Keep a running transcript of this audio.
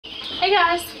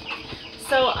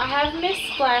So I have Miss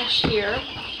Splash here,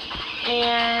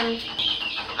 and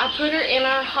I put her in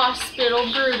our hospital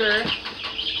brooder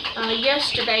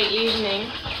yesterday evening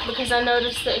because I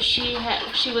noticed that she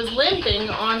was limping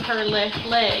on her left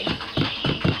leg.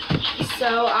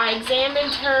 So I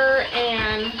examined her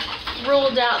and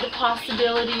ruled out the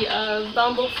possibility of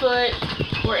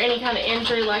bumblefoot or any kind of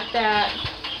injury like that.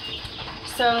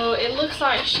 So it looks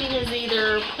like she has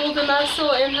either pulled a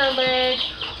muscle in her leg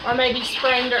or maybe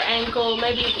sprained her ankle,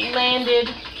 maybe landed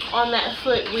on that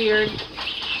foot weird.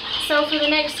 So for the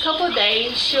next couple of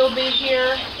days, she'll be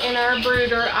here in our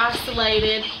brooder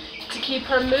isolated to keep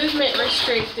her movement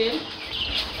restricted.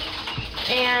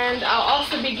 And I'll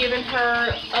also be giving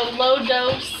her a low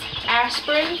dose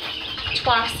aspirin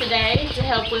twice a day to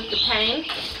help with the pain.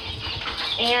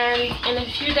 And in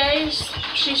a few days,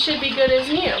 she should be good as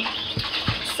new.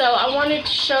 So I wanted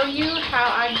to show you how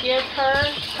I give her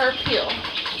her pill.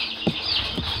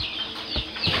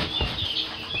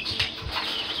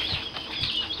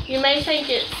 You may think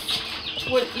it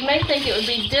would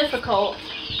be difficult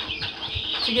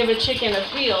to give a chicken a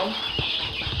pill,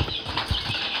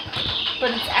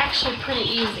 but it's actually pretty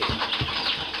easy.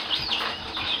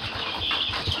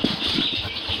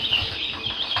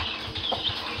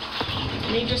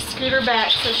 Let me just scoot her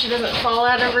back so she doesn't fall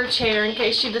out of her chair in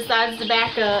case she decides to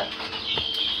back up.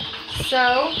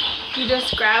 So you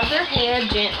just grab their head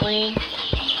gently,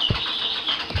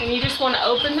 and you just want to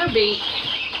open their beak.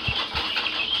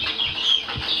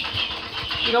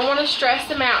 You don't want to stress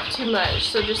them out too much,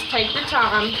 so just take your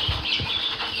time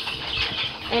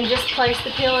and just place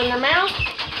the pill in their mouth.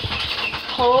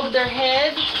 Hold their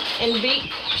head and beak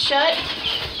shut,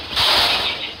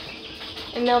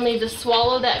 and they'll need to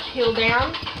swallow that pill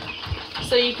down.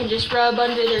 So you can just rub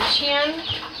under their chin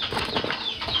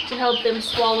to help them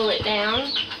swallow it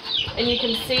down. And you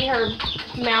can see her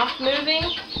mouth moving.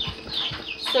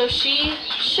 So she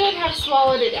should have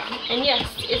swallowed it down. And yes,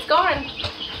 it's gone.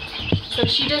 So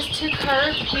she just took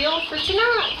her pill for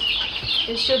tonight,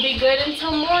 and she'll be good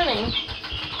until morning.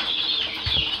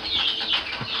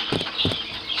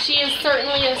 She is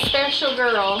certainly a special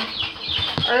girl.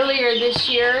 Earlier this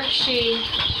year, she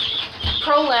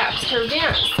prolapsed her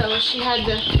vent, so she had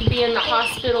to be in the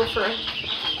hospital for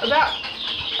about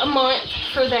a month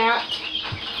for that.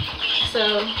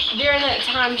 So during that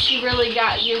time, she really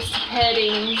got used to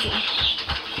pettings and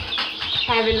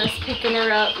having us picking her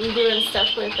up and doing stuff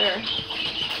with her.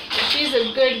 She's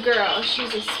a good girl.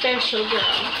 She's a special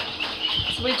girl.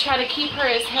 So we try to keep her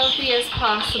as healthy as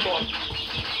possible.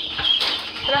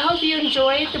 But I hope you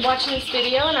enjoyed watching this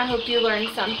video, and I hope you learned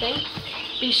something.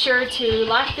 Be sure to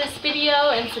like this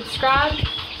video and subscribe,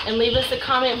 and leave us a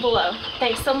comment below.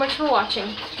 Thanks so much for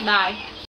watching. Bye.